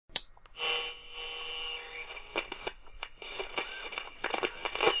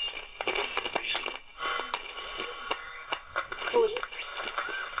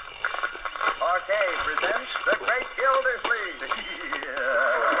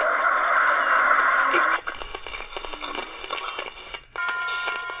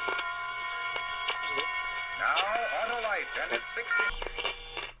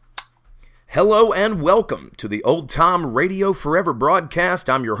Hello and welcome to the Old Time Radio Forever broadcast.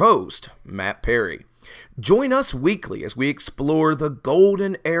 I'm your host, Matt Perry. Join us weekly as we explore the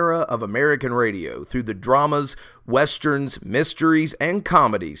golden era of American radio through the dramas, westerns, mysteries, and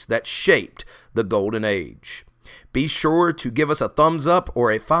comedies that shaped the golden age. Be sure to give us a thumbs up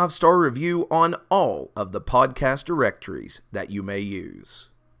or a 5-star review on all of the podcast directories that you may use.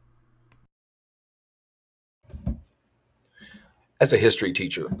 As a history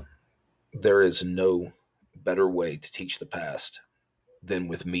teacher, there is no better way to teach the past than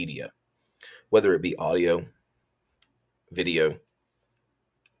with media, whether it be audio, video,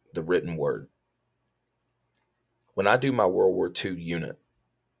 the written word. When I do my World War II unit,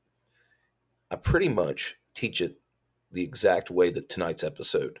 I pretty much teach it the exact way that tonight's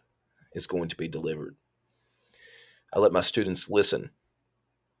episode is going to be delivered. I let my students listen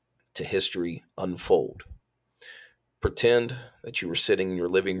to history unfold. Pretend that you were sitting in your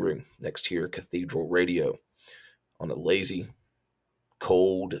living room next to your cathedral radio on a lazy,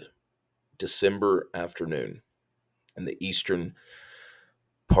 cold December afternoon in the eastern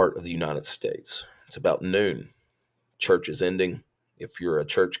part of the United States. It's about noon. Church is ending. If you're a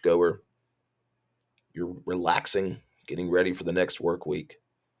churchgoer, you're relaxing, getting ready for the next work week.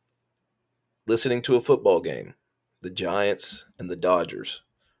 Listening to a football game. The Giants and the Dodgers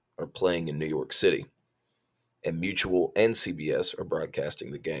are playing in New York City, and Mutual and CBS are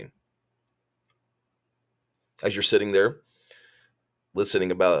broadcasting the game. As you're sitting there listening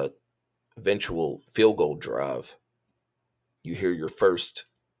about an eventual field goal drive, you hear your first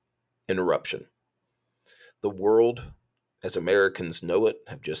interruption. The world, as Americans know it,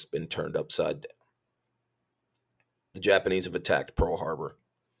 have just been turned upside down. The Japanese have attacked Pearl Harbor.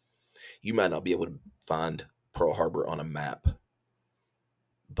 You might not be able to find Pearl Harbor on a map,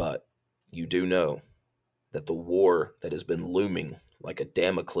 but you do know that the war that has been looming like a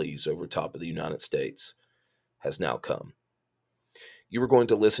Damocles over top of the United States has now come. You are going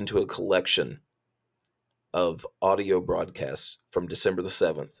to listen to a collection of audio broadcasts from December the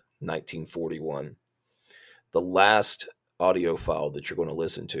 7th, 1941. The last audio file that you're going to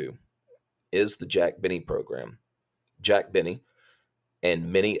listen to is the Jack Benny program. Jack Benny and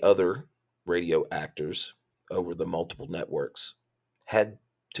many other radio actors over the multiple networks had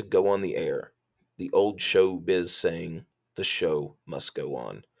to go on the air. The old showbiz saying, the show must go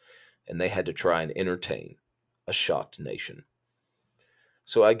on. And they had to try and entertain a shocked nation.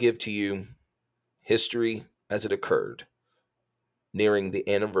 So I give to you history as it occurred, nearing the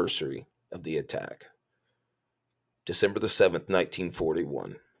anniversary of the attack. December the 7th,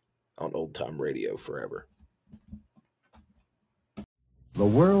 1941, on Old Time Radio Forever. The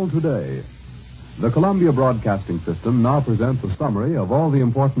World Today. The Columbia Broadcasting System now presents a summary of all the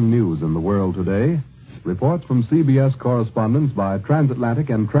important news in the world today. Reports from CBS correspondents by Transatlantic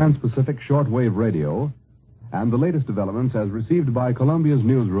and Trans-Pacific Shortwave Radio, and the latest developments as received by Columbia's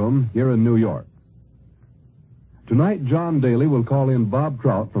newsroom here in New York. Tonight, John Daly will call in Bob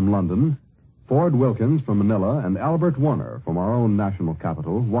Trout from London, Ford Wilkins from Manila, and Albert Warner from our own national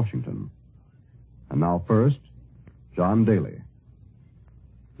capital, Washington. And now first, John Daly.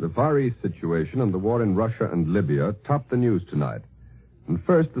 The Far East situation and the war in Russia and Libya topped the news tonight. And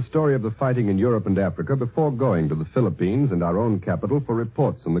first, the story of the fighting in Europe and Africa before going to the Philippines and our own capital for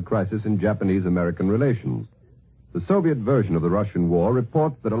reports on the crisis in Japanese-American relations. The Soviet version of the Russian war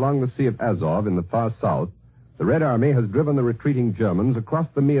reports that along the Sea of Azov in the far south, the Red Army has driven the retreating Germans across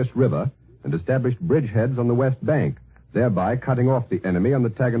the Mias River and established bridgeheads on the west bank, thereby cutting off the enemy on the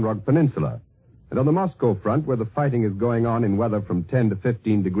Taganrog Peninsula. And on the Moscow front, where the fighting is going on in weather from 10 to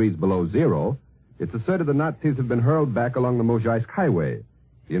 15 degrees below zero, it's asserted the Nazis have been hurled back along the Mozhaisk Highway.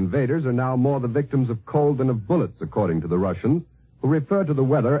 The invaders are now more the victims of cold than of bullets, according to the Russians, who refer to the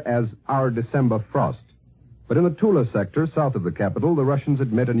weather as our December frost. But in the Tula sector, south of the capital, the Russians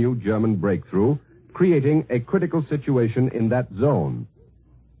admit a new German breakthrough, creating a critical situation in that zone.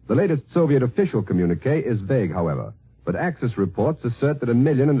 The latest Soviet official communique is vague, however. But Axis reports assert that 1.5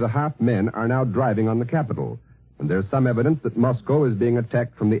 million men are now driving on the capital, and there's some evidence that Moscow is being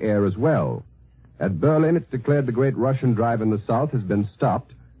attacked from the air as well. At Berlin, it's declared the great Russian drive in the south has been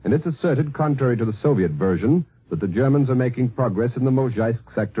stopped, and it's asserted, contrary to the Soviet version, that the Germans are making progress in the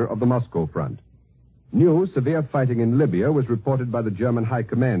Mozhaisk sector of the Moscow front. New severe fighting in Libya was reported by the German High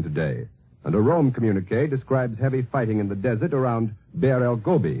Command today, and a Rome communique describes heavy fighting in the desert around Bir el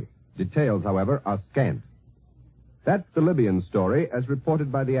Gobi. Details, however, are scant. That's the Libyan story as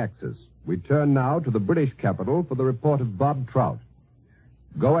reported by the Axis. We turn now to the British capital for the report of Bob Trout.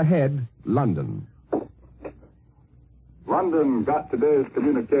 Go ahead, London. London got today's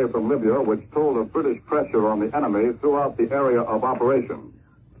communique from Libya, which told of British pressure on the enemy throughout the area of operations.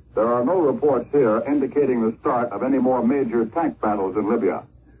 There are no reports here indicating the start of any more major tank battles in Libya.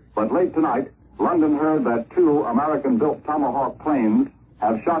 But late tonight, London heard that 2 American-built Tomahawk planes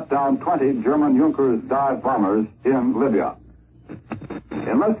have shot down 20 German Junkers dive bombers in Libya.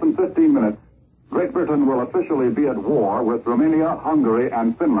 In less than 15 minutes, Great Britain will officially be at war with Romania, Hungary,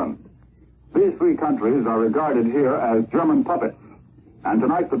 and Finland. These 3 countries are regarded here as German puppets. And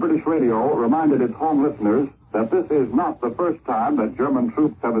tonight the British radio reminded its home listeners that this is not the first time that German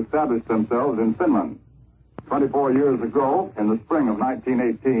troops have established themselves in Finland. 24 years ago, in the spring of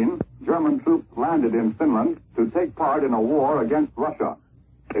 1918, German troops landed in Finland to take part in a war against Russia.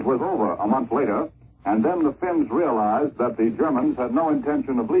 It was over a month later, and then the Finns realized that the Germans had no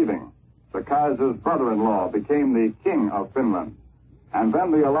intention of leaving. The Kaiser's brother-in-law became the king of Finland. And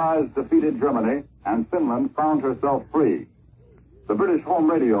then the Allies defeated Germany, and Finland found herself free. The British Home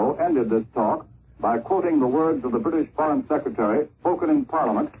Radio ended this talk by quoting the words of the British Foreign Secretary spoken in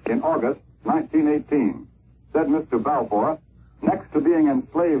Parliament in August 1918. Said Mr. Balfour, "Next to being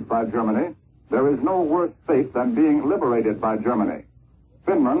enslaved by Germany, there is no worse fate than being liberated by Germany.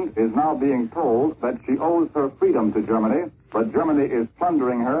 Finland is now being told that she owes her freedom to Germany, but Germany is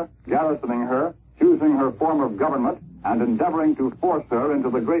plundering her, garrisoning her, choosing her form of government, and endeavoring to force her into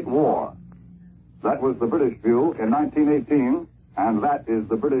the Great War." That was the British view in 1918, and that is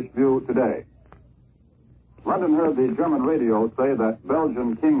the British view today. London heard the German radio say that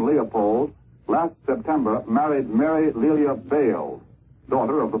Belgian King Leopold last September married Mary Lelia Bales,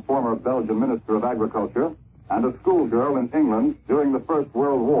 daughter of the former Belgian Minister of Agriculture, and a schoolgirl in England during the First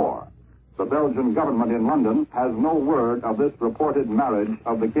World War. The Belgian government in London has no word of this reported marriage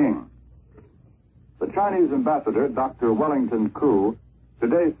of the king. The Chinese ambassador, Dr. Wellington Koo,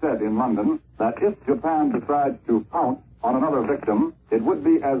 today said in London that if Japan decides to pounce on another victim, it would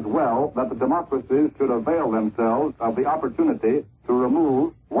be as well that the democracies should avail themselves of the opportunity to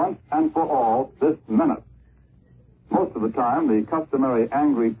remove, once and for all, this menace. Most of the time, the customary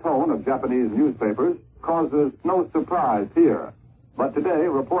angry tone of Japanese newspapers causes no surprise here. But today,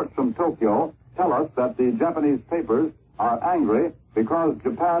 reports from Tokyo tell us that the Japanese papers are angry because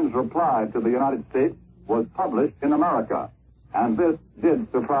Japan's reply to the United States was published in America. And this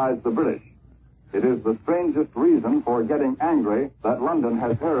did surprise the British. It is the strangest reason for getting angry that London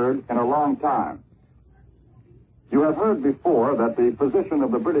has heard in a long time. You have heard before that the position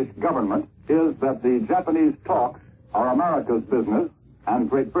of the British government is that the Japanese talks are America's business and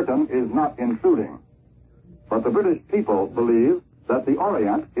Great Britain is not intruding. But the British people believe that the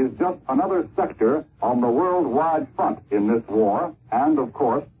Orient is just another sector on the worldwide front in this war, and of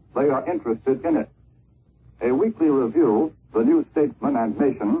course, they are interested in it. A weekly review, the New Statesman and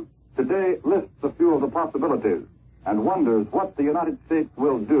Nation, today lists a few of the possibilities and wonders what the United States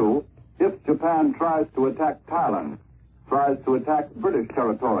will do if Japan tries to attack Thailand, tries to attack British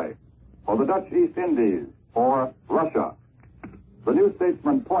territory, or the Dutch East Indies, or Russia. The New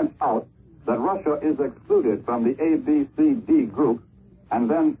Statesman points out that Russia is excluded from the ABCD group and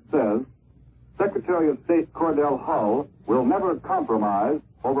then says, Secretary of State Cordell Hull will never compromise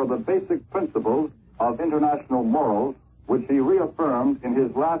over the basic principles of international morals which he reaffirmed in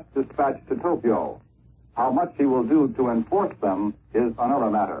his last dispatch to Tokyo. How much he will do to enforce them is another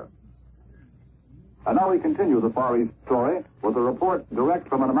matter. And now we continue the Far East story with a report direct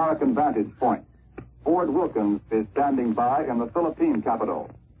from an American vantage point. Ford Wilkins is standing by in the Philippine capital.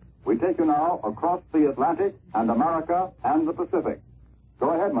 We take you now across the Atlantic and America and the Pacific. Go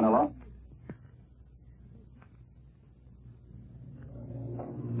ahead, Manila.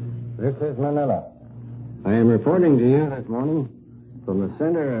 This is Manila. I am reporting to you this morning from the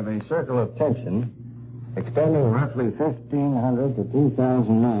center of a circle of tension extending roughly 1,500 to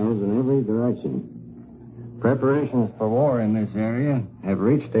 2,000 miles in every direction. Preparations for war in this area have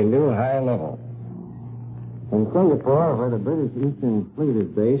reached a new high level. In Singapore, where the British Eastern Fleet is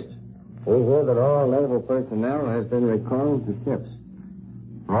based, we hear that all naval personnel has been recalled to ships.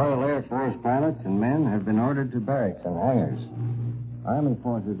 Royal Air Force pilots and men have been ordered to barracks and hangars. Army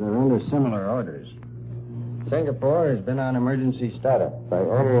forces are under similar orders. Singapore has been on emergency status by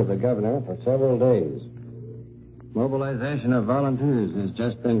order of the governor for several days. Mobilization of volunteers has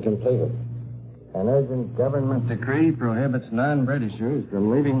just been completed. An urgent government decree prohibits non-Britishers from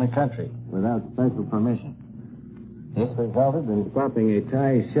leaving the country without special permission. This resulted in stopping a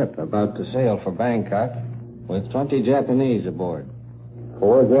Thai ship about to sail for Bangkok with 20 Japanese aboard.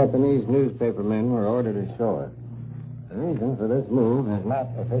 4 Japanese newspapermen were ordered ashore. The reason for this move has not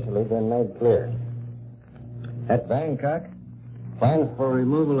officially been made clear. At Bangkok, plans for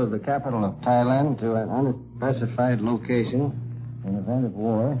removal of the capital of Thailand to an unspecified location in event of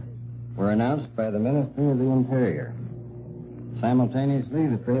war were announced by the Ministry of the Interior. Simultaneously,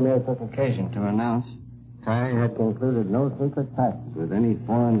 the Premier took occasion to announce Thai had concluded no secret pacts with any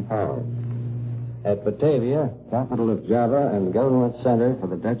foreign power. At Batavia, capital of Java and government center for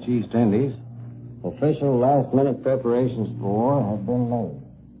the Dutch East Indies, official last-minute preparations for war had been made.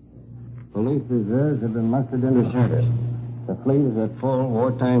 Police reserves had been mustered into service. The fleet is at full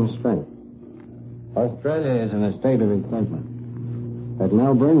wartime strength. Australia is in a state of excitement. At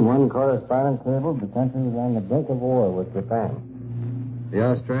Melbourne, one correspondent cabled the country was on the brink of war with Japan. The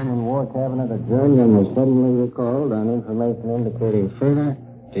Australian War Cabinet adjourned and was suddenly recalled on information indicating further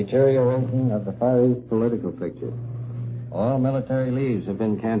deterioration of the Far East political picture. All military leaves have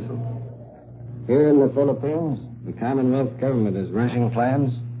been canceled. Here in the Philippines, the Commonwealth government is rushing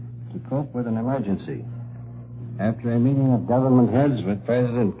plans to cope with an emergency. After a meeting of government heads with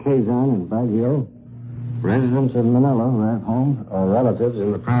President Quezon and Baguio, residents of Manila who have homes or relatives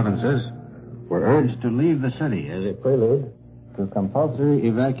in the provinces were urged to leave the city as a prelude to compulsory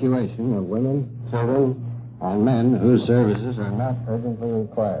evacuation of women, children, and men whose services are not urgently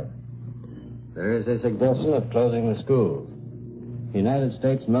required. There is a suggestion of closing the schools. The United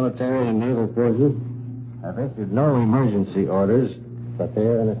States military and naval forces have issued no emergency orders, but they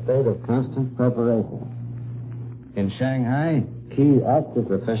are in a state of constant preparation. In Shanghai, key Axis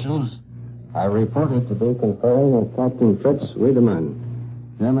officials are reported to be conferring with Captain Fritz Wiedemann,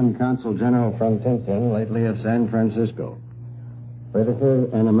 German Consul General from Tientsin, lately of San Francisco. Britishers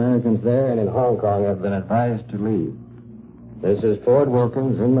and Americans there and in Hong Kong have been advised to leave. This is Ford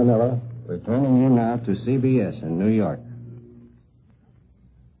Wilkins in Manila, returning you now to CBS in New York.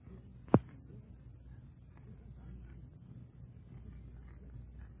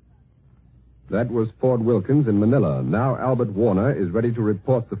 That was Ford Wilkins in Manila. Now Albert Warner is ready to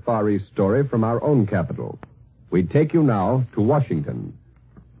report the Far East story from our own capital. We take you now to Washington.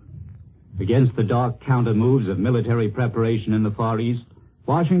 Against the dark counter-moves of military preparation in the Far East,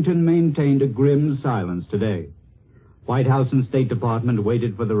 Washington maintained a grim silence today. White House and State Department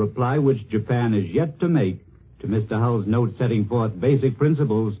waited for the reply which Japan is yet to make to Mr. Hull's note setting forth basic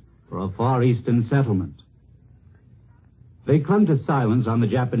principles for a Far Eastern settlement. They clung to silence on the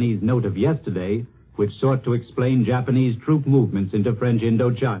Japanese note of yesterday, which sought to explain Japanese troop movements into French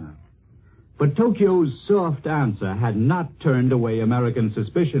Indochina. But Tokyo's soft answer had not turned away American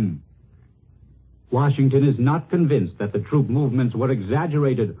suspicion. Washington is not convinced that the troop movements were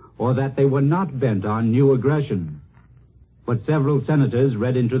exaggerated or that they were not bent on new aggression. But several senators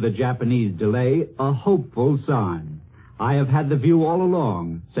read into the Japanese delay a hopeful sign. I have had the view all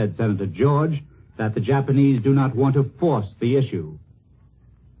along, said Senator George, that the Japanese do not want to force the issue.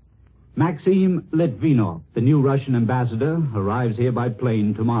 Maxim Litvinov, the new Russian ambassador, arrives here by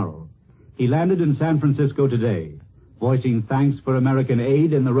plane tomorrow. He landed in San Francisco today, voicing thanks for American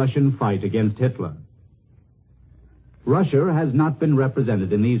aid in the Russian fight against Hitler. Russia has not been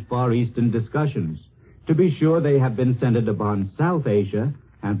represented in these Far Eastern discussions. To be sure, they have been centered upon South Asia,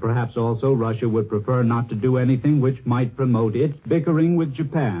 and perhaps also Russia would prefer not to do anything which might promote its bickering with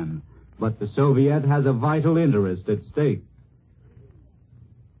Japan. But the Soviet has a vital interest at stake.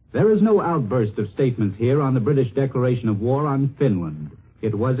 There is no outburst of statements here on the British declaration of war on Finland.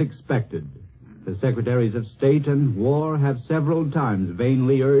 It was expected. The Secretaries of State and War have several times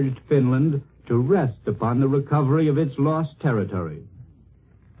vainly urged Finland to rest upon the recovery of its lost territory.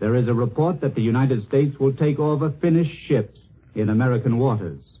 There is a report that the United States will take over Finnish ships in American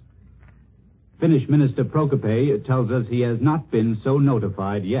waters. Finnish Minister Prokope tells us he has not been so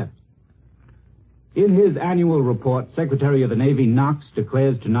notified yet. In his annual report, Secretary of the Navy Knox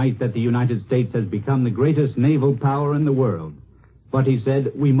declares tonight that the United States has become the greatest naval power in the world. But he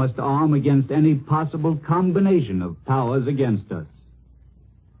said we must arm against any possible combination of powers against us.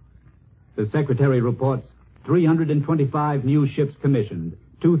 The Secretary reports 325 new ships commissioned,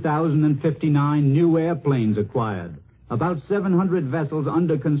 2,059 new airplanes acquired, about 700 vessels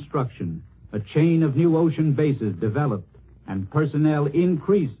under construction, a chain of new ocean bases developed, and personnel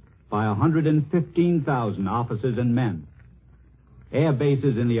increased by 115,000 officers and men. Air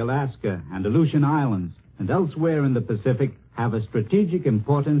bases in the Alaska and Aleutian Islands and elsewhere in the Pacific have a strategic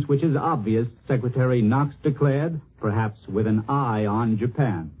importance which is obvious, Secretary Knox declared, perhaps with an eye on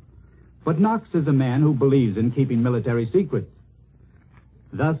Japan. But Knox is a man who believes in keeping military secrets.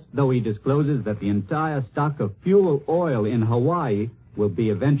 Thus, though he discloses that the entire stock of fuel oil in Hawaii will be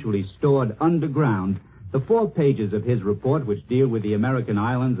eventually stored underground, the 4 pages of his report, which deal with the American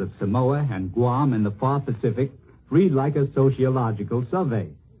islands of Samoa and Guam in the far Pacific, read like a sociological survey.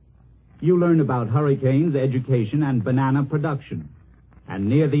 You learn about hurricanes, education, and banana production. And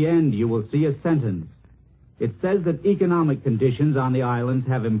near the end, you will see a sentence. It says that economic conditions on the islands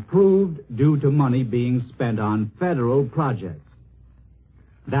have improved due to money being spent on federal projects.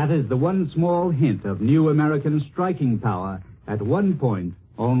 That is the one small hint of new American striking power at one point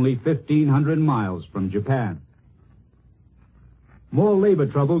only 1,500 miles from Japan. More labor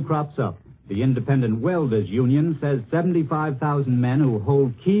trouble crops up. The Independent Welders Union says 75,000 men who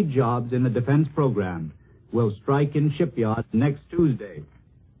hold key jobs in the defense program will strike in shipyards next Tuesday,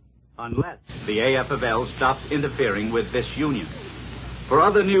 unless the AFL stops interfering with this union. For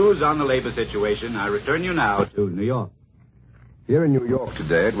other news on the labor situation, I return you now to New York. Here in New York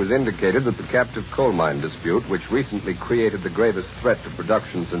today, it was indicated that the captive coal mine dispute, which recently created the gravest threat to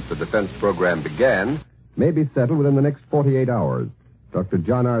production since the defense program began, may be settled within the next 48 hours. Dr.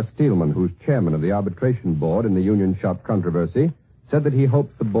 John R. Steelman, who's chairman of the arbitration board in the union shop controversy, said that he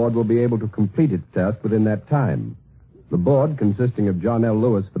hopes the board will be able to complete its task within that time. The board, consisting of John L.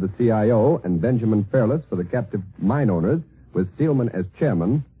 Lewis for the CIO and Benjamin Fairless for the captive mine owners, with Steelman as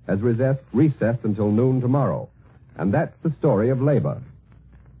chairman, has recessed until noon tomorrow. And that's the story of labor.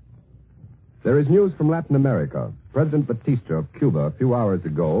 There is news from Latin America. President Batista of Cuba a few hours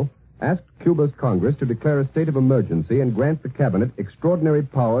ago asked Cuba's Congress to declare a state of emergency and grant the cabinet extraordinary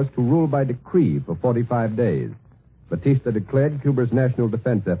powers to rule by decree for 45 days. Batista declared Cuba's national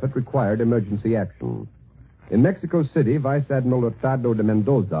defense effort required emergency action. In Mexico City, Vice Admiral Hurtado de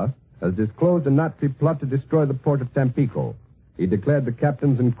Mendoza has disclosed a Nazi plot to destroy the port of Tampico. He declared the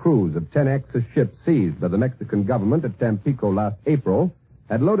captains and crews of 10 Axis ships seized by the Mexican government at Tampico last April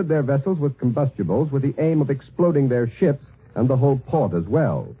had loaded their vessels with combustibles with the aim of exploding their ships and the whole port as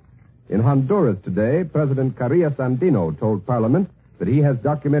well. In Honduras today, President Carillas Andino told Parliament that he has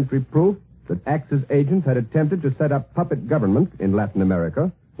documentary proof that Axis agents had attempted to set up puppet governments in Latin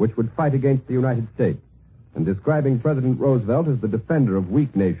America, which would fight against the United States. And describing President Roosevelt as the defender of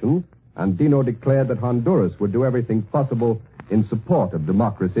weak nations, Andino declared that Honduras would do everything possible in support of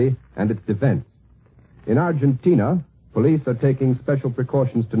democracy and its defense. In Argentina, police are taking special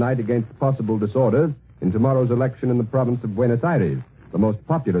precautions tonight against possible disorders in tomorrow's election in the province of Buenos Aires, the most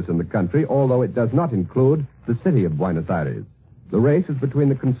populous in the country, although it does not include the city of Buenos Aires. The race is between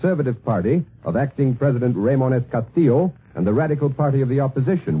the Conservative Party of acting President Ramon S. Castillo and the Radical Party of the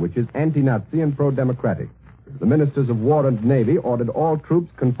opposition, which is anti-Nazi and pro-democratic. The ministers of War and Navy ordered all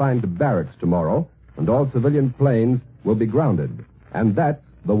troops confined to barracks tomorrow, and all civilian planes will be grounded. And that's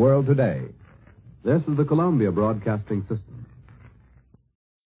the world today. This is the Columbia Broadcasting System.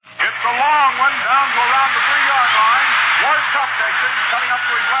 It's a long one down to around the 3-yard line. Ward Cup takes it, cutting up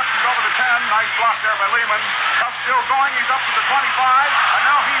to his left. He's over the 10. Nice block there by Lehman. Cup still going. He's up to the 25. And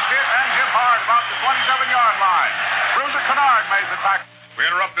now he's hit and hit hard about the 27-yard line. Bruiser Kennard made the tackle. We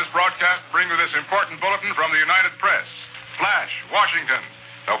interrupt this broadcast to bring you this important bulletin from the United Press. Flash, Washington.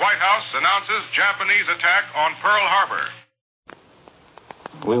 The White House announces Japanese attack on Pearl Harbor.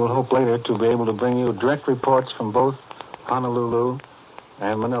 We will hope later to be able to bring you direct reports from both Honolulu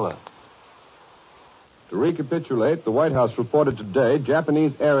and Manila. To recapitulate, the White House reported today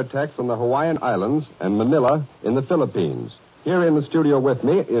Japanese air attacks on the Hawaiian Islands and Manila in the Philippines. Here in the studio with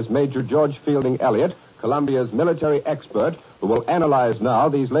me is Major George Fielding Elliott, Columbia's military expert, who will analyze now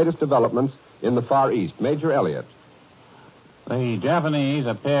these latest developments in the Far East. Major Elliott. The Japanese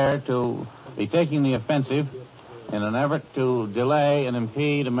appear to be taking the offensive in an effort to delay and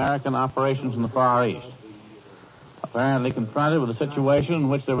impede American operations in the Far East. Apparently confronted with a situation in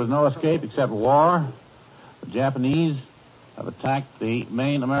which there was no escape except war, the Japanese have attacked the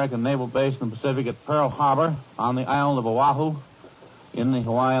main American naval base in the Pacific at Pearl Harbor on the island of Oahu in the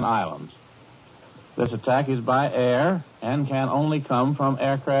Hawaiian Islands. This attack is by air and can only come from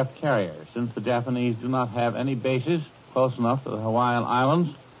aircraft carriers, since the Japanese do not have any bases close enough to the Hawaiian Islands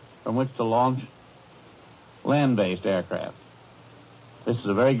from which to launch land-based aircraft. This is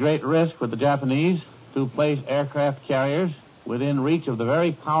a very great risk for the Japanese to place aircraft carriers within reach of the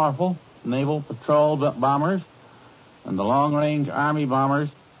very powerful naval patrol bombers and the long-range Army bombers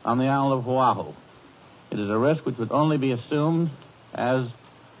on the island of Oahu. It is a risk which would only be assumed as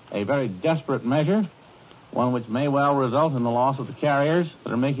a very desperate measure, one which may well result in the loss of the carriers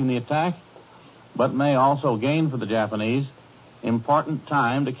that are making the attack, but may also gain for the Japanese important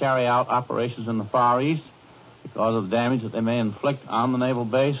time to carry out operations in the Far East because of the damage that they may inflict on the naval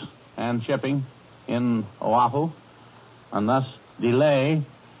base and shipping in Oahu, and thus delay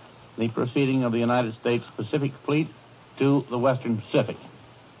the proceeding of the United States Pacific Fleet to the Western Pacific.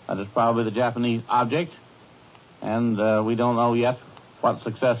 That is probably the Japanese object, and we don't know yet what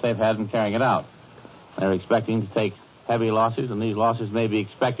success they've had in carrying it out. They're expecting to take heavy losses, and these losses may be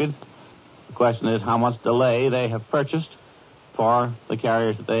expected. The question is how much delay they have purchased for the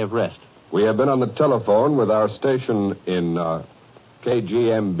carriers that they have risked. We have been on the telephone with our station in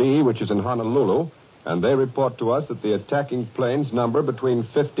KGMB, which is in Honolulu, and they report to us that the attacking planes number between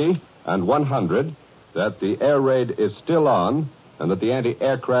 50 and 100, that the air raid is still on, and that the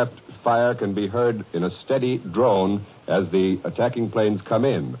anti-aircraft fire can be heard in a steady drone as the attacking planes come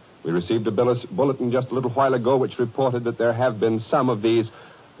in. We received a bulletin just a little while ago which reported that there have been some of these,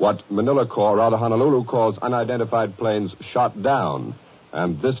 what Manila Corps, rather Honolulu calls unidentified planes, shot down.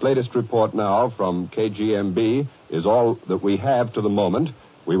 And this latest report now from KGMB is all that we have to the moment.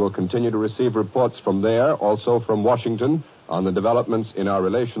 We will continue to receive reports from there, also from Washington, on the developments in our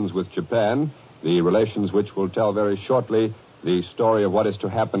relations with Japan, the relations which will tell very shortly the story of what is to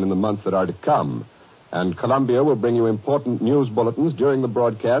happen in the months that are to come. And Columbia will bring you important news bulletins during the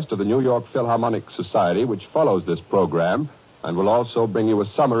broadcast of the New York Philharmonic Society, which follows this program, and will also bring you a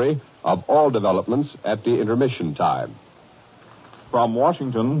summary of all developments at the intermission time. From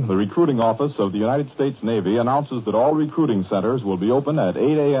Washington, the recruiting office of the United States Navy announces that all recruiting centers will be open at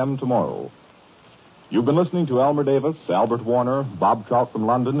 8 a.m. tomorrow. You've been listening to Elmer Davis, Albert Warner, Bob Trout from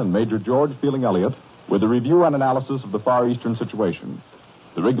London, and Major George Fielding Elliott with a review and analysis of the Far Eastern situation.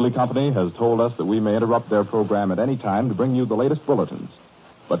 The Wrigley Company has told us that we may interrupt their program at any time to bring you the latest bulletins.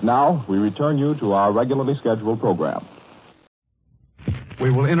 But now, we return you to our regularly scheduled program.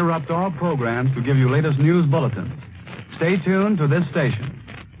 We will interrupt all programs to give you latest news bulletins. Stay tuned to this station.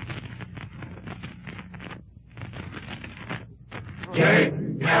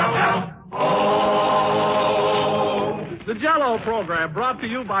 J-L-L-O. The Jell-O program brought to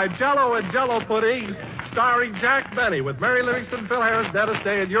you by Jell-O and Jell-O Pudding, starring Jack Benny with Mary Livingston, Phil Harris, Dennis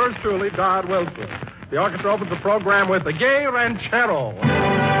Day, and yours truly, Don Wilson. The orchestra opens the program with the Gay Ranchero.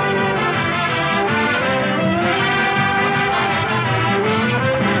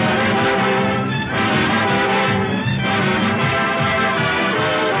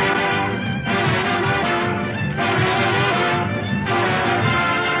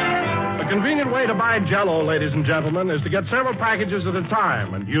 Convenient way to buy Jell-O, ladies and gentlemen, is to get several packages at a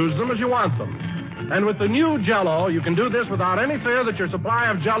time and use them as you want them. And with the new Jell-O, you can do this without any fear that your supply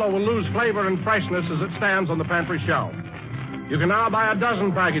of Jell-O will lose flavor and freshness as it stands on the pantry shelf. You can now buy a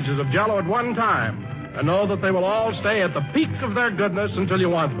dozen packages of Jell-O at one time and know that they will all stay at the peak of their goodness until you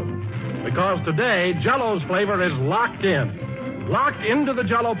want them. Because today, Jell-O's flavor is locked into the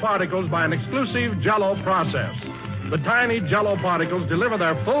Jell-O particles by an exclusive Jell-O process. The tiny Jell-O particles deliver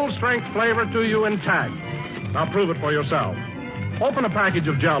their full-strength flavor to you intact. Now prove it for yourself. Open a package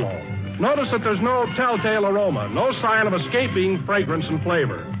of Jell-O. Notice that there's no telltale aroma, no sign of escaping fragrance and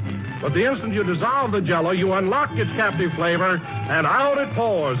flavor. But the instant you dissolve the Jell-O, you unlock its captive flavor, and out it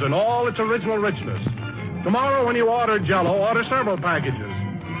pours in all its original richness. Tomorrow, when you order Jell-O, order several packages.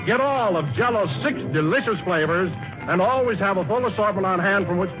 Get all of Jell-O's 6 delicious flavors, and always have a full assortment on hand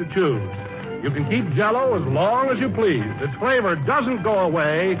from which to choose. You can keep Jell-O as long as you please. Its flavor doesn't go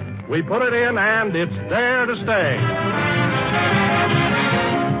away. We put it in, and it's there to stay.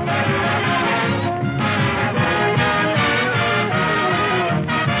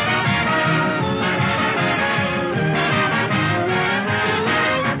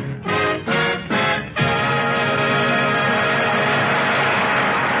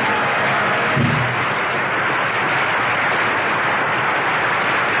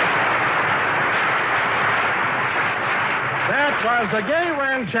 The Gay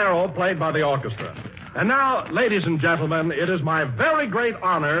Ranchero, played by the orchestra. And now, ladies and gentlemen, it is my very great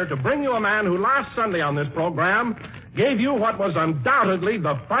honor to bring you a man who last Sunday on this program gave you what was undoubtedly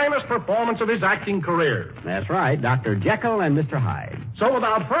the finest performance of his acting career. That's right, Dr. Jekyll and Mr. Hyde. So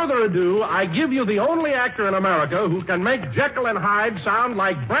without further ado, I give you the only actor in America who can make Jekyll and Hyde sound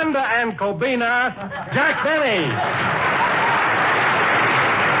like Brenda and Cobina, Jack Benny.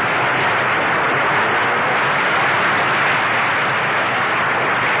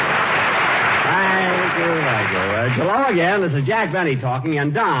 Hello again, this is Jack Benny talking,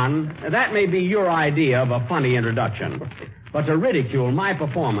 and Don, that may be your idea of a funny introduction. But to ridicule my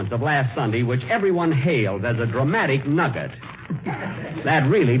performance of last Sunday, which everyone hailed as a dramatic nugget, that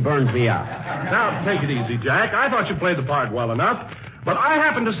really burns me up. Now, take it easy, Jack. I thought you played the part well enough, but I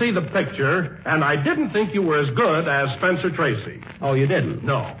happened to see the picture, and I didn't think you were as good as Spencer Tracy. Oh, you didn't?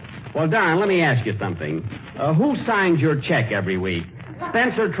 No. Well, Don, let me ask you something. Who signs your check every week?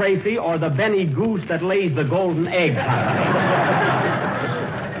 Spencer Tracy or the Benny Goose that lays the golden egg?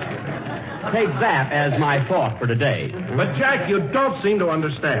 Take that as my thought for today. But, Jack, you don't seem to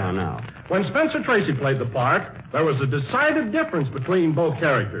understand. Oh, no. When Spencer Tracy played the part, there was a decided difference between both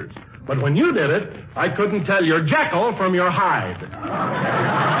characters. But when you did it, I couldn't tell your Jekyll from your Hyde.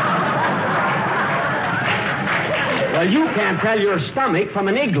 Well, you can't tell your stomach from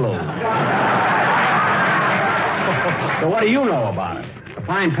an igloo. So what do you know about it?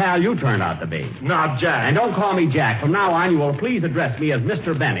 fine pal you turned out to be. Now, Jack. And don't call me Jack. From now on, you will please address me as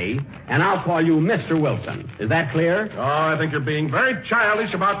Mr. Benny, and I'll call you Mr. Wilson. Is that clear? Oh, I think you're being very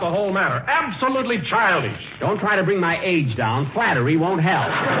childish about the whole matter. Absolutely childish. Don't try to bring my age down. Flattery won't help.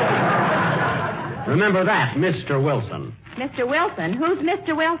 Remember that, Mr. Wilson. Mr. Wilson? Who's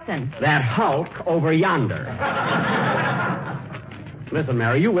Mr. Wilson? That hulk over yonder. Listen,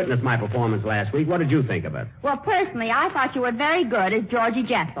 Mary, you witnessed my performance last week. What did you think of it? Well, personally, I thought you were very good as Georgie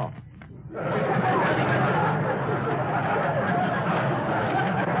Jessel.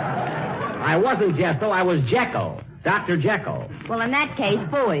 I wasn't Jessel, I was Jekyll. Dr. Jekyll. Well, in that case,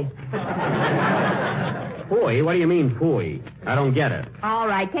 phooey. Phooey? What do you mean, phooey? I don't get it. All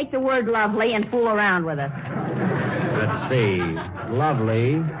right, take the word lovely and fool around with it. Let's see.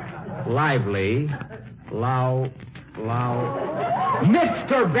 Lovely, lively,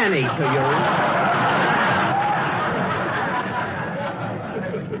 Mr. Benny to you.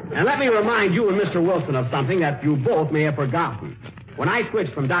 And let me remind you and Mr. Wilson of something that you both may have forgotten. When I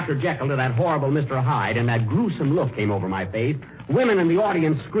switched from Dr. Jekyll to that horrible Mr. Hyde and that gruesome look came over my face, women in the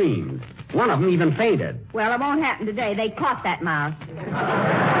audience screamed. One of them even fainted. Well, it won't happen today. They caught that mouse.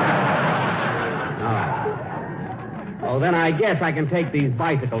 Oh, then I guess I can take these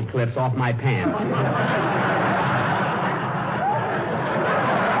bicycle clips off my pants.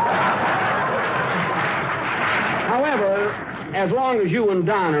 However, as long as you and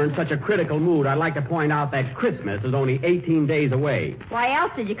Don are in such a critical mood, I'd like to point out that Christmas is only 18 days away. Why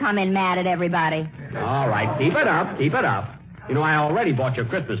else did you come in mad at everybody? All right, keep it up, keep it up. You know, I already bought your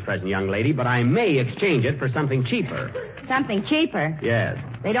Christmas present, young lady, but I may exchange it for something cheaper. Something cheaper? Yes.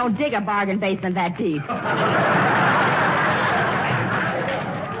 They don't dig a bargain basement that deep.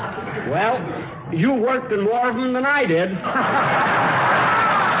 Well, you worked in more of them than I did.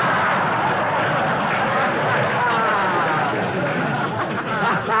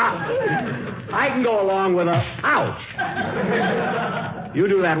 I can go along with a ouch. You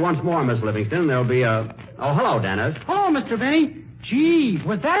do that once more, Miss Livingston. There'll be a... Oh, hello, Dennis. Oh, Mr. Benny. Gee,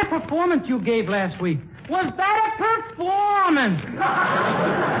 was that a performance you gave last week? Was that a performance?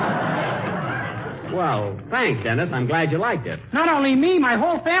 Well, thanks, Dennis. I'm glad you liked it. Not only me, my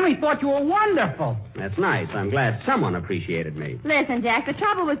whole family thought you were wonderful. That's nice. I'm glad someone appreciated me. Listen, Jack, the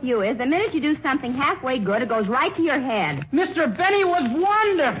trouble with you is the minute you do something halfway good, it goes right to your head. Mr. Benny was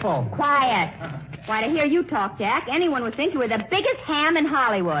wonderful. Quiet. Why, to hear you talk, Jack, anyone would think you were the biggest ham in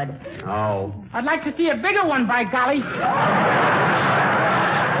Hollywood. Oh. I'd like to see a bigger one, by golly.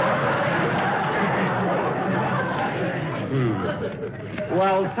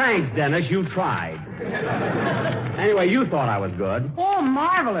 Well, thanks, Dennis. You tried. Anyway, you thought I was good. Oh,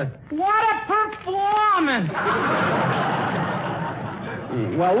 marvelous. What a performance.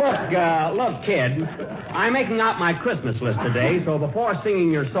 Well, look, kid. I'm making out my Christmas list today, so before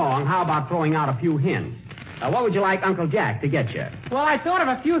singing your song, how about throwing out a few hints? What would you like Uncle Jack to get you? Well, I thought of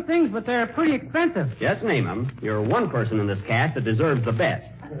a few things, but they're pretty expensive. Just name them. You're one person in this cast that deserves the best.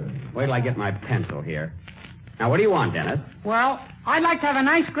 Wait till I get my pencil here. Now, what do you want, Dennis? Well, I'd like to have a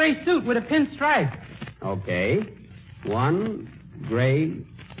nice gray suit with a pinstripe. Okay. One gray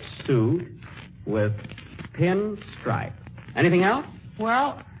suit with pinstripe. Anything else?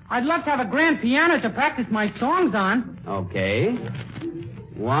 Well, I'd love to have a grand piano to practice my songs on. Okay.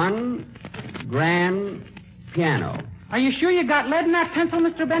 One grand piano. Are you sure you got lead in that pencil,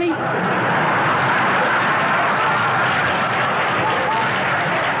 Mr. Benny?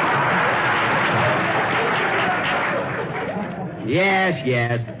 Yes.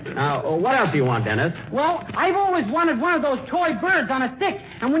 Now, what else do you want, Dennis? Well, I've always wanted one of those toy birds on a stick,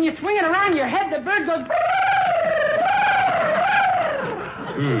 and when you swing it around your head, the bird goes...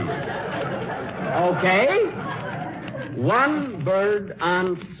 Okay. One bird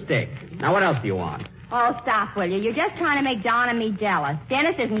on stick. Now, what else do you want? Oh, stop, will you? You're just trying to make Don and me jealous.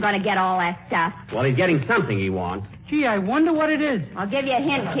 Dennis isn't going to get all that stuff. Well, he's getting something he wants. Gee, I wonder what it is. I'll give you a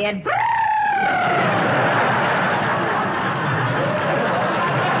hint, kid.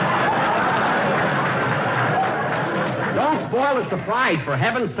 Don't spoil the surprise, for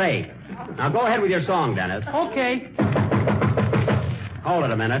heaven's sake. Now, go ahead with your song, Dennis. Okay. Hold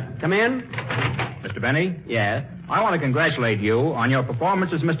it a minute. Come in. Mr. Benny? Yes? I want to congratulate you on your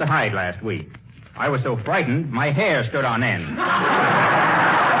performance as Mr. Hyde last week. I was so frightened, my hair stood on end.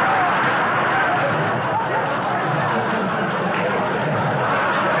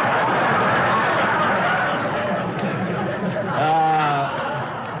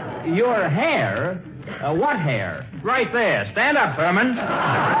 Your hair? What hair? Right there. Stand up, Herman.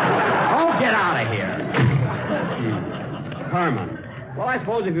 Oh, get out of here. Herman. Well, I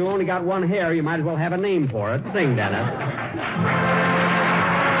suppose if you only got one hair, you might as well have a name for it. Sing, Dennis.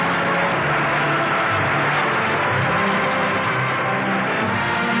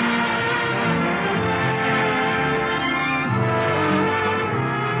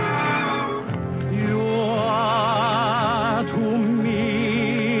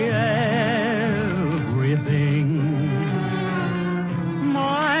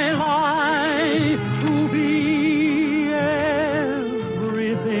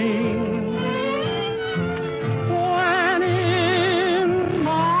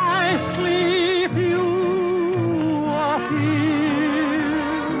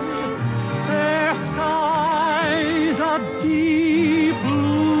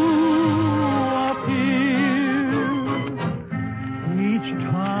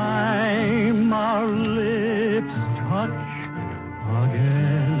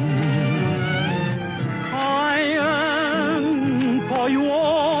 you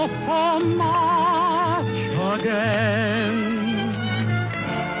all for much again.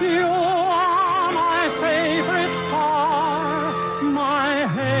 You are my favorite star, my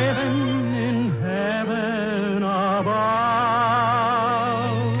heaven in heaven above.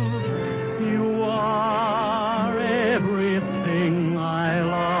 You are everything I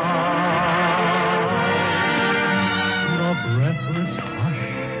love. The breathless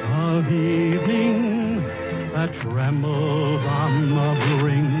hush of evening that trembles on the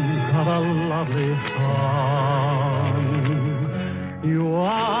brink of a lovely song. You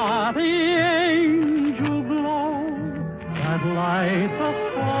are the angel glow that lights a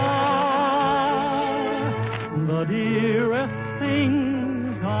star, the dearest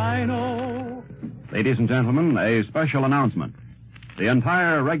things I know. Ladies and gentlemen, a special announcement. The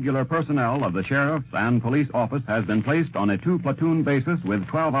entire regular personnel of the sheriff's and police office has been placed on a 2-platoon basis with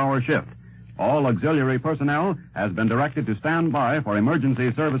 12-hour shift. All auxiliary personnel has been directed to stand by for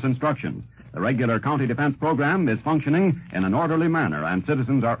emergency service instructions. The regular county defense program is functioning in an orderly manner, and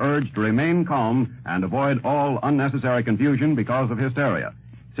citizens are urged to remain calm and avoid all unnecessary confusion because of hysteria.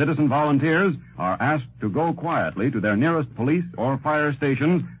 Citizen volunteers are asked to go quietly to their nearest police or fire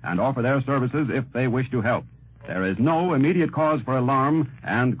stations and offer their services if they wish to help. There is no immediate cause for alarm,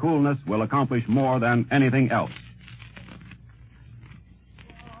 and coolness will accomplish more than anything else.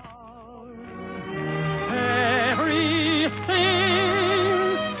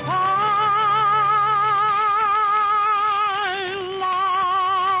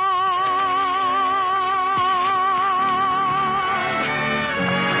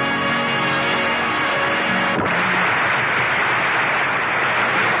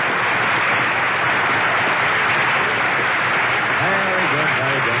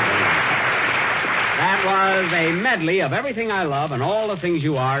 A medley of Everything I Love and All the Things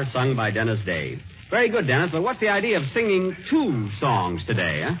You Are, sung by Dennis Day. Very good, Dennis, but what's the idea of singing 2 songs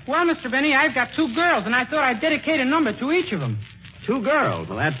today, huh? Well, Mr. Benny, I've got 2 girls, and I thought I'd dedicate a number to each of them. 2 girls?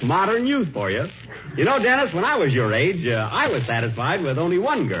 Well, that's modern youth for you. You know, Dennis, when I was your age, I was satisfied with only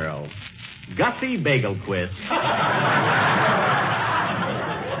 1 girl. Gussie Bagelquist.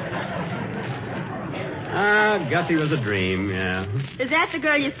 Gussie was a dream, yeah. Is that the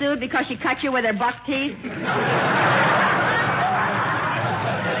girl you sued because she cut you with her buck teeth?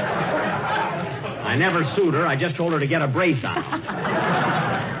 I never sued her. I just told her to get a brace on.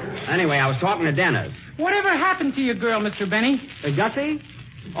 Anyway, I was talking to Dennis. Whatever happened to your girl, Mr. Benny? Gussie?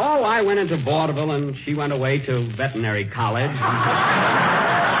 Oh, I went into vaudeville, and she went away to veterinary college.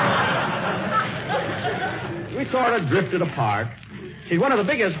 We sort of drifted apart. She's one of the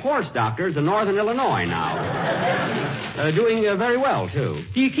biggest horse doctors in northern Illinois now. Doing very well, too.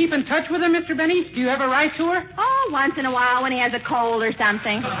 Do you keep in touch with her, Mr. Benny? Do you ever write to her? Oh, once in a while when he has a cold or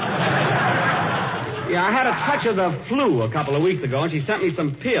something. Yeah, I had a touch of the flu a couple of weeks ago, and she sent me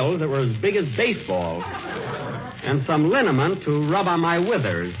some pills that were as big as baseballs. And some liniment to rub on my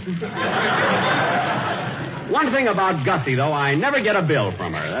withers. One thing about Gussie, though, I never get a bill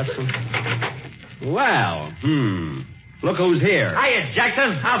from her. That's... Well, look who's here. Hiya,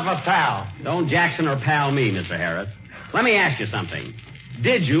 Jackson. How's my pal? Don't Jackson or pal me, Mr. Harris. Let me ask you something.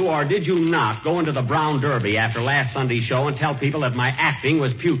 Did you or did you not go into the Brown Derby after last Sunday's show and tell people that my acting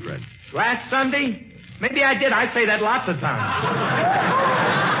was putrid? Last Sunday? Maybe I did. I say that lots of times.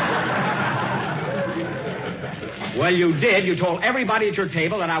 Well, you did. You told everybody at your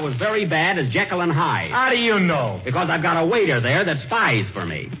table that I was very bad as Jekyll and Hyde. How do you know? Because I've got a waiter there that spies for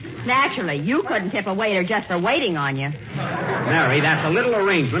me. Naturally, you couldn't tip a waiter just for waiting on you. Mary, that's a little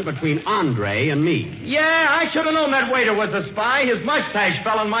arrangement between Andre and me. Yeah, I should have known that waiter was a spy. His mustache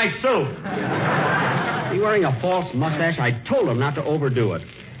fell in my soup. He wearing a false mustache? I told him not to overdo it.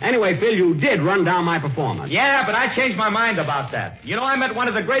 Anyway, Phil, you did run down my performance. Yeah, but I changed my mind about that. You know, I met one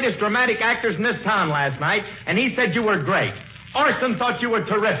of the greatest dramatic actors in this town last night, and he said you were great. Orson thought you were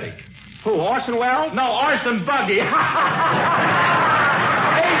terrific. Who, Orson Welles? No, Orson Buggy. Ain't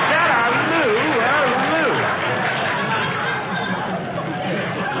that a Lou?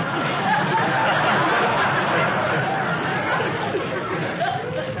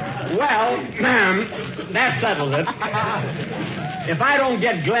 Well, that settles it. If I don't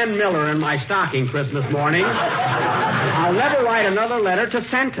get Glenn Miller in my stocking Christmas morning, I'll never write another letter to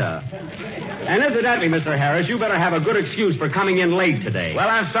Santa. And incidentally, Mr. Harris, you better have a good excuse for coming in late today. Well,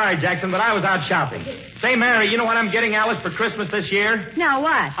 I'm sorry, Jackson, but I was out shopping. Say, Mary, you know what I'm getting Alice for Christmas this year? No,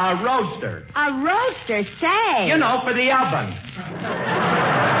 what? A roaster. A roaster, say. You know, for the oven.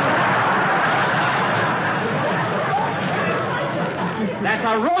 That's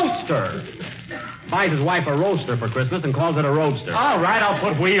a roaster. Buys his wife a roaster for Christmas and calls it a roadster. All right, I'll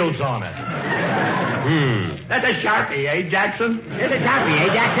put wheels on it. That's a Sharpie, eh, Jackson? It's a Sharpie,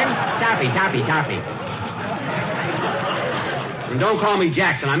 eh, Jackson? Sharpie. And don't call me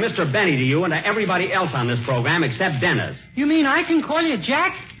Jackson. I'm Mr. Benny to you and to everybody else on this program except Dennis. You mean I can call you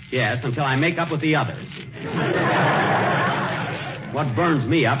Jack? Yes, until I make up with the others. What burns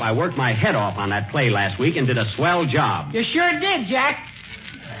me up, I worked my head off on that play last week and did a swell job. You sure did, Jack.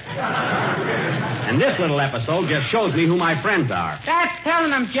 And this little episode just shows me who my friends are. That's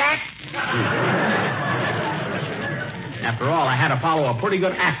telling them, Jack. After all, I had to follow a pretty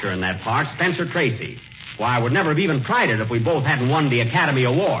good actor in that part, Spencer Tracy. Why, I would never have even tried it if we both hadn't won the Academy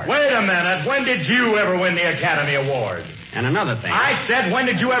Award. Wait a minute. When did you ever win the Academy Award? And another thing. I said, when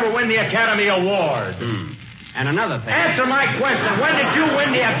did you ever win the Academy Award? And another thing. Answer my question. When did you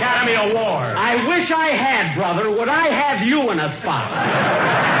win the Academy Award? I wish I had, brother. Would I have you in a spot?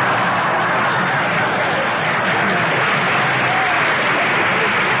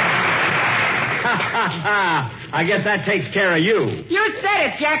 I guess that takes care of you. You said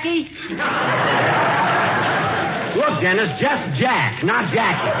it, Jackie. Look, Dennis, just Jack, not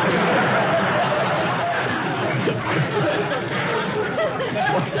Jackie.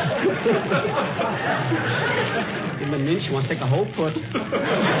 Give him a mince. She wants to take a whole foot.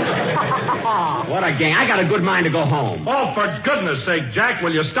 What a gang. I got a good mind to go home. Oh, for goodness sake, Jack,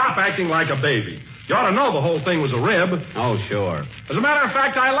 will you stop acting like a baby? You ought to know the whole thing was a rib. Oh, sure. As a matter of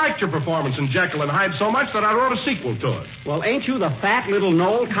fact, I liked your performance in Jekyll and Hyde so much that I wrote a sequel to it. Well, ain't you the fat little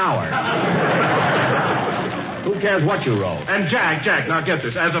Noel Coward? Who cares what you wrote? And Jack, now get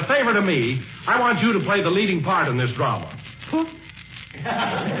this. As a favor to me, I want you to play the leading part in this drama.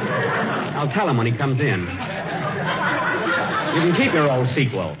 I'll tell him when he comes in. You can keep your old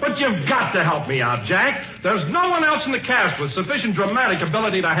sequel. But you've got to help me out, Jack. There's no one else in the cast with sufficient dramatic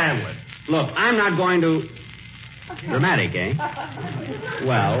ability to handle it. Look, I'm not going to... Dramatic, eh?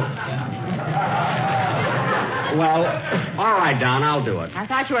 Well, all right, Don, I'll do it. I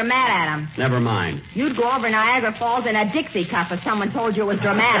thought you were mad at him. Never mind. You'd go over Niagara Falls in a Dixie cup if someone told you it was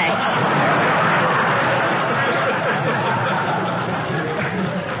dramatic.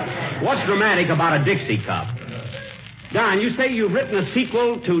 What's dramatic about a Dixie cup? Don, you say you've written a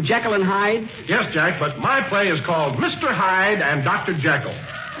sequel to Jekyll and Hyde? Yes, Jack, but my play is called Mr. Hyde and Dr. Jekyll.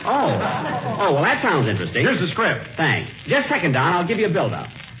 Oh, well, that sounds interesting. Here's the script. Thanks. Just a second, Don. I'll give you a build-up.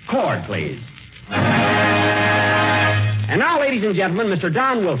 Chord, please. And now, ladies and gentlemen, Mr.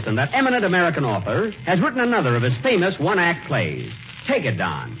 Don Wilson, that eminent American author, has written another of his famous one-act plays. Take it,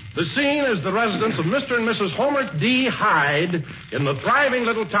 Don. The scene is the residence of Mr. and Mrs. Homer D. Hyde in the thriving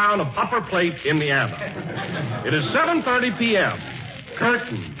little town of Upper Plate, Indiana. It is 7:30 p.m.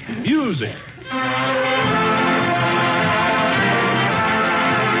 Curtain. Music.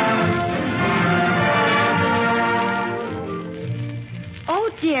 Oh,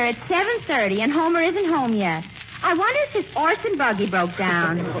 dear, it's 7:30 and Homer isn't home yet. I wonder if his horse and buggy broke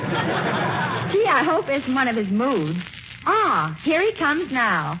down. Gee, I hope it isn't one of his moods. Ah, here he comes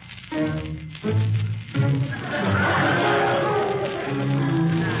now.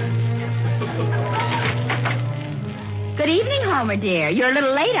 Good evening, Homer, dear. You're a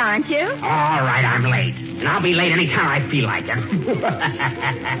little late, aren't you? All right, I'm late. And I'll be late any time I feel like it.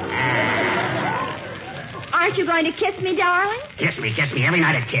 Aren't you going to kiss me, darling? Kiss me. Every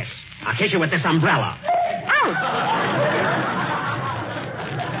night a kiss. I'll kiss you with this umbrella. Ouch!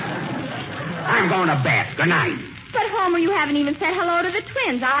 I'm going to bed. Good night. But, Homer, you haven't even said hello to the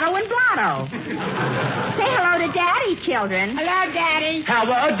twins, Otto and Blotto. Say hello to Daddy, children. Hello, Daddy.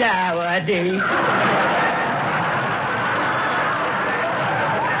 Hello, Daddy.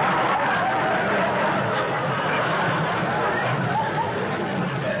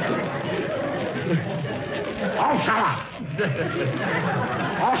 Oh, shut up.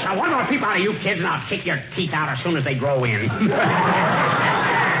 Oh, shut one more peep out of you kids, and I'll kick your teeth out as soon as they grow in.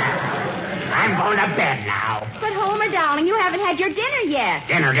 I'm going to bed now. But, Homer, darling, you haven't had your dinner yet.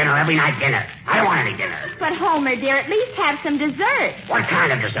 Dinner, every night dinner. I don't want any dinner. But, Homer, dear, at least have some dessert. What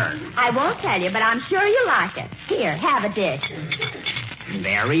kind of dessert? I won't tell you, but I'm sure you like it. Here, have a dish.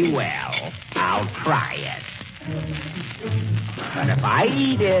 Very well. I'll try it. But if I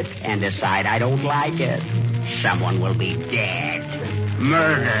eat it and decide I don't like it, someone will be dead.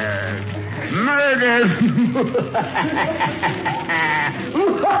 Murdered.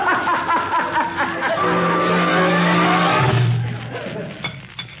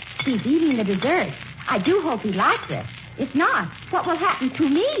 He's eating the dessert. I do hope he likes it. If not, what will happen to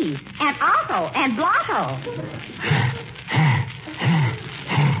me and Otto and Blotto?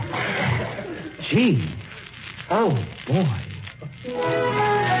 Gee. Oh, boy.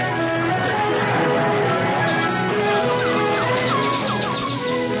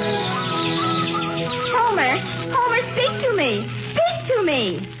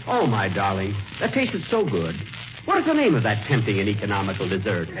 me. Oh, my darling. That tasted so good. What is the name of that tempting and economical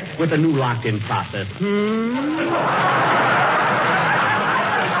dessert with the new locked-in process?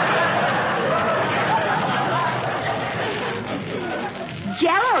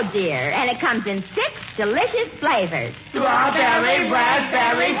 Jell-O, dear, and it comes in 6 delicious flavors. Strawberry,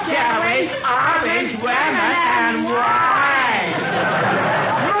 raspberry, cherry, orange, lemon, and white.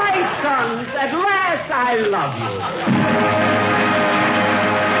 My sons, at last I love you.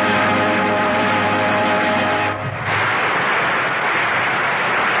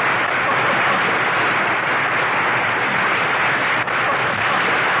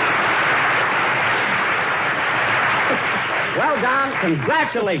 Well, Don,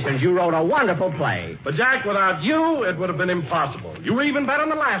 congratulations. You wrote a wonderful play. But, Jack, without you, it would have been impossible. You were even better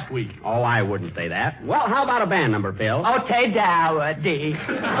than last week. Oh, I wouldn't say that. Well, how about a band number, Phil? Okay, Dowdy.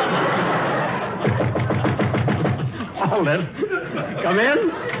 Hold it. Come in.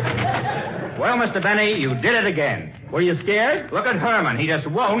 Well, Mr. Benny, you did it again. Were you scared? Look at Herman. He just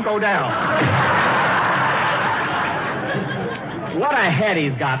won't go down. What a head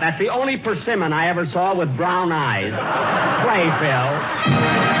he's got. That's the only persimmon I ever saw with brown eyes. Play, Phil.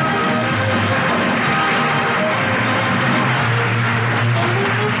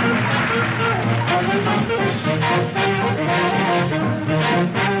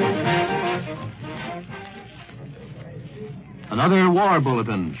 Another war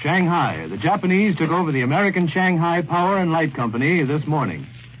bulletin. Shanghai. The Japanese took over the American Shanghai Power and Light Company this morning.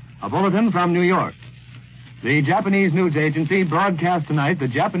 A bulletin from New York. The Japanese news agency broadcast tonight the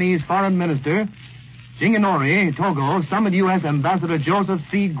Japanese Foreign Minister, Shigenori Togo, summoned U.S. Ambassador Joseph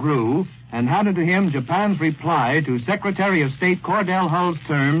C. Grew and handed to him Japan's reply to Secretary of State Cordell Hull's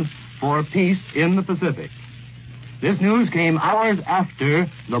terms for peace in the Pacific. This news came hours after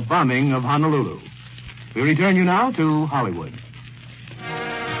the bombing of Honolulu. We return you now to Hollywood.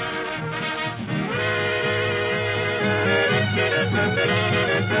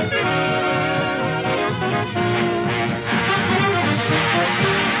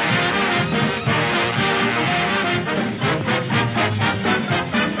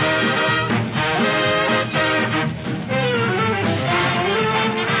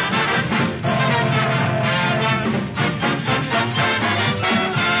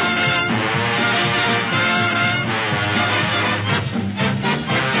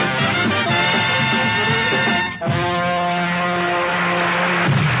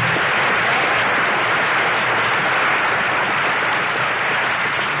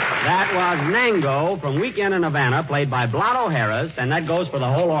 Nango from Weekend in Havana, played by Blotto Harris, and that goes for the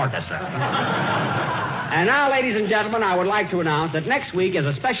whole orchestra. And now, ladies and gentlemen, I would like to announce that next week is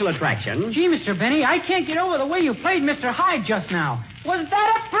a special attraction. Gee, Mr. Benny, I can't get over the way you played Mr. Hyde just now. Was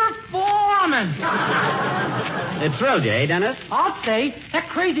that a performance? It thrilled you, eh, Dennis? I'll say. That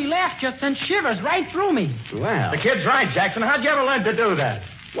crazy laugh just sent shivers right through me. Well. The kid's right, Jackson. How'd you ever learn to do that?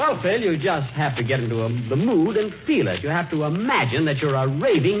 Well, Phil, you just have to get into the mood and feel it. You have to imagine that you're a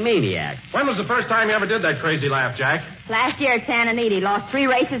raving maniac. When was the first time you ever did that crazy laugh, Jack? Last year at Santa Anita, he lost 3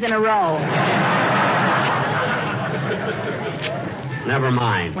 races in a row. Never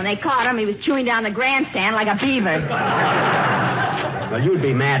mind. When they caught him, he was chewing down the grandstand like a beaver. Well, you'd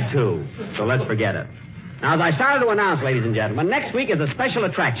be mad, too. So let's forget it. Now, as I started to announce, ladies and gentlemen, next week is a special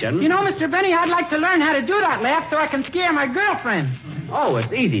attraction. You know, Mr. Benny, I'd like to learn how to do that laugh so I can scare my girlfriend. Oh,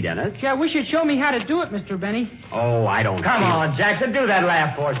 it's easy, Dennis. Gee, I wish you'd show me how to do it, Mr. Benny. Oh, I don't Come on, Jackson, do that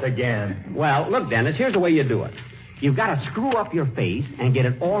laugh for us again. Well, look, Dennis, here's the way you do it. You've got to screw up your face and get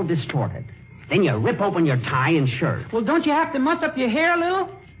it all distorted. Then you rip open your tie and shirt. Well, don't you have to muss up your hair a little?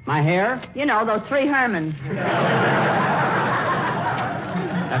 My hair? You know, those 3 Hermans.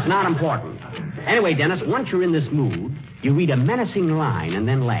 That's not important. Anyway, Dennis, once you're in this mood, you read a menacing line and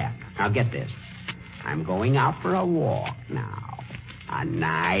then laugh. Now, get this. I'm going out for a walk now. A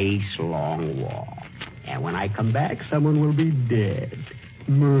nice, long walk. And when I come back, someone will be dead.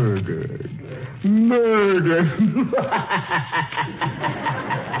 Murdered. Murdered.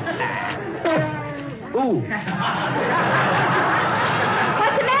 Ooh.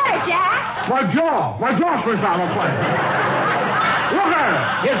 What's the matter, Jack? My jaw slipped out of place. Look at it.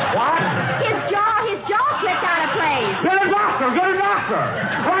 His what? His jaw slipped out of place. Get a doctor.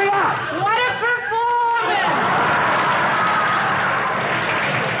 Hurry up. What a performance!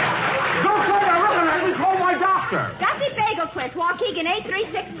 Don't say they're looking at me. Call my doctor. Dusty Bagelquist, Waukegan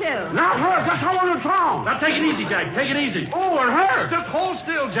 8362. Not her. Just hold your tongue. Now, take it easy, Jack. Take it easy. Oh, it hurts. Just hold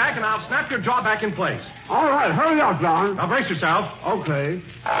still, Jack, and I'll snap your jaw back in place. All right, hurry up, John. Now, brace yourself. Okay.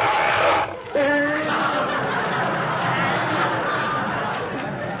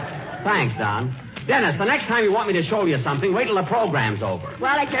 Thanks, Don. Dennis, the next time you want me to show you something, wait till the program's over.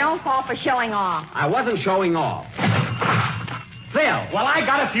 Well, it's your own fault for showing off. I wasn't showing off. Phil, Well, I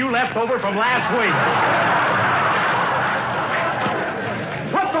got a few left over from last week.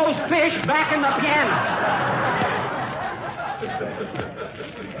 put those fish back in the piano.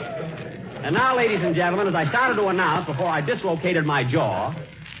 And now, ladies and gentlemen, as I started to announce before I dislocated my jaw,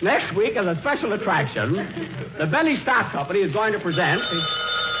 next week as a special attraction, the Benny Stock Company is going to present...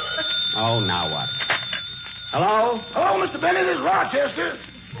 Oh, now what? Hello? Hello, Mr. Benny. This is Rochester.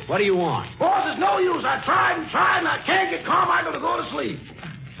 What do you want? Boss, it's no use. I tried and I can't get Carmichael to go to sleep.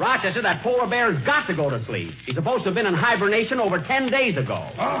 Rochester, that polar bear's got to go to sleep. He's supposed to have been in hibernation over 10 days ago.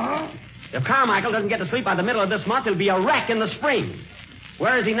 Uh-huh. If Carmichael doesn't get to sleep by the middle of this month, he'll be a wreck in the spring.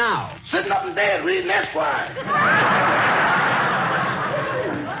 Where is he now? Sitting up in bed reading Esquire.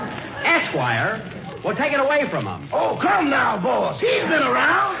 Esquire? Well, take it away from him. Oh, come now, boss. He's been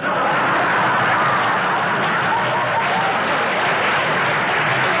around.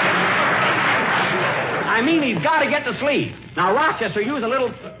 I mean, he's got to get to sleep. Now, Rochester, use a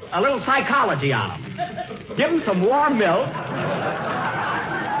little psychology on him. Give him some warm milk.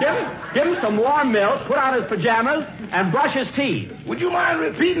 Give him some warm milk, put on his pajamas, and brush his teeth. Would you mind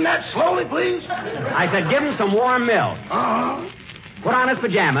repeating that slowly, please? I said give him some warm milk. Uh-huh. Put on his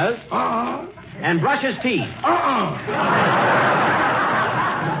pajamas. Uh-huh. And brush his teeth. Uh-uh.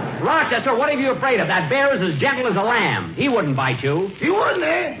 Rochester, what are you afraid of? That bear is as gentle as a lamb. He wouldn't bite you. He wouldn't,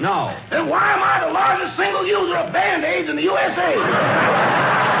 eh? No. Then why am I the largest single user of Band-Aids in the USA?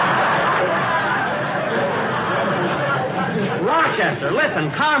 Rochester, listen,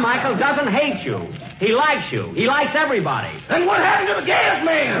 Carmichael doesn't hate you. He likes you. He likes everybody. Then what happened to the gas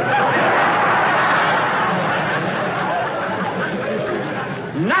man?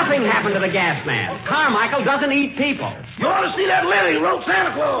 Nothing happened to the gas man. Carmichael doesn't eat people. You ought to see that letter he wrote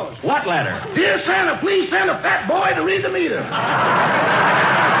Santa Claus. What letter? Dear Santa, please send a fat boy to read the meter.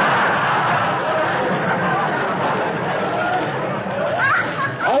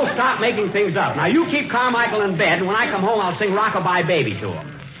 Oh, stop making things up. Now, you keep Carmichael in bed, and when I come home, I'll sing Rockabye Baby to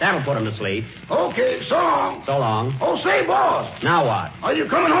him. That'll put him to sleep. Okay, so long. So long. Oh, say, boss. Now what? Are you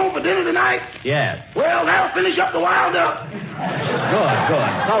coming home for dinner tonight? Yes. Well, that'll finish up the wild duck. Good.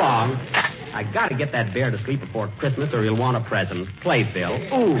 So long. I gotta get that bear to sleep before Christmas, or he'll want a present. Play, Phil.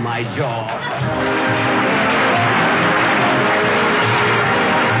 Ooh, my jaw.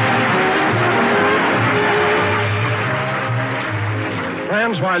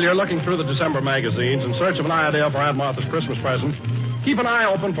 Friends, while you're looking through the December magazines in search of an idea for Aunt Martha's Christmas present, keep an eye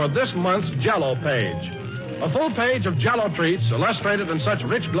open for this month's Jell-O page. A full page of Jell-O treats illustrated in such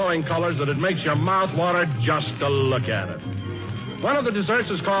rich, glowing colors that it makes your mouth water just to look at it. One of the desserts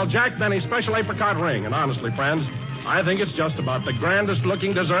is called Jack Benny's Special Apricot Ring, and honestly, friends, I think it's just about the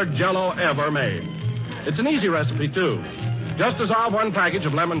grandest-looking dessert Jell-O ever made. It's an easy recipe, too. Just dissolve 1 package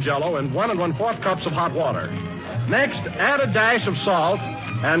of lemon Jell-O in 1 1/4 cups of hot water. Next, add a dash of salt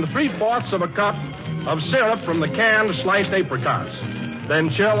and 3/4 of a cup of syrup from the canned sliced apricots.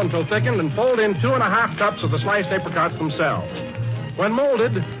 Then chill until thickened and fold in 2 1/2 cups of the sliced apricots themselves. When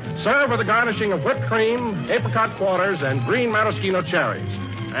molded, serve with a garnishing of whipped cream, apricot quarters, and green maraschino cherries.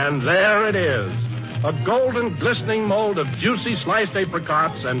 And there it is, a golden, glistening mold of juicy sliced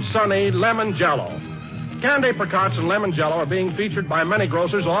apricots and sunny lemon Jell-O. Canned apricots and lemon Jell-O are being featured by many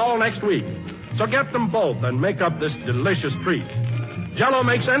grocers all next week. So get them both and make up this delicious treat. Jell-O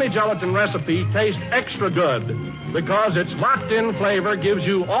makes any gelatin recipe taste extra good because its locked-in flavor gives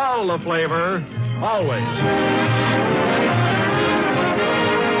you all the flavor, always.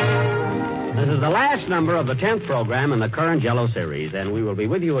 This is the last number of the 10th program in the current Jell-O series, and we will be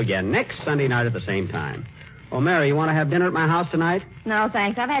with you again next Sunday night at the same time. Oh, Mary, you want to have dinner at my house tonight? No,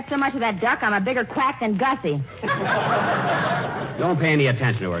 thanks. I've had so much of that duck, I'm a bigger quack than Gussie. Don't pay any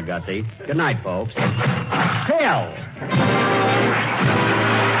attention to her, Gussie. Good night, folks. Phil!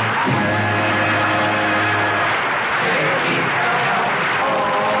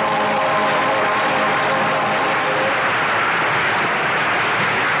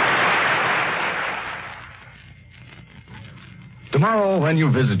 Tomorrow, when you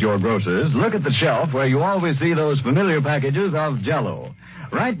visit your grocer's, look at the shelf where you always see those familiar packages of Jell-O.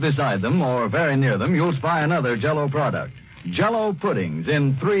 Right beside them, or very near them, you'll spy another Jell-O product. Jell-O puddings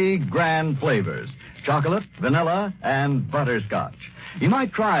in 3 grand flavors: chocolate, vanilla, and butterscotch. You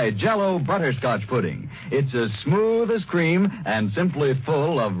might try Jell-O butterscotch pudding. It's as smooth as cream and simply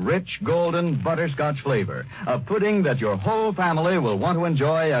full of rich, golden butterscotch flavor. A pudding that your whole family will want to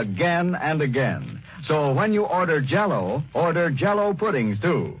enjoy again and again. So when you order Jell-O, order Jell-O puddings,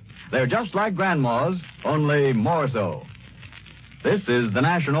 too. They're just like Grandma's, only more so. This is the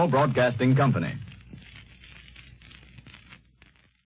National Broadcasting Company.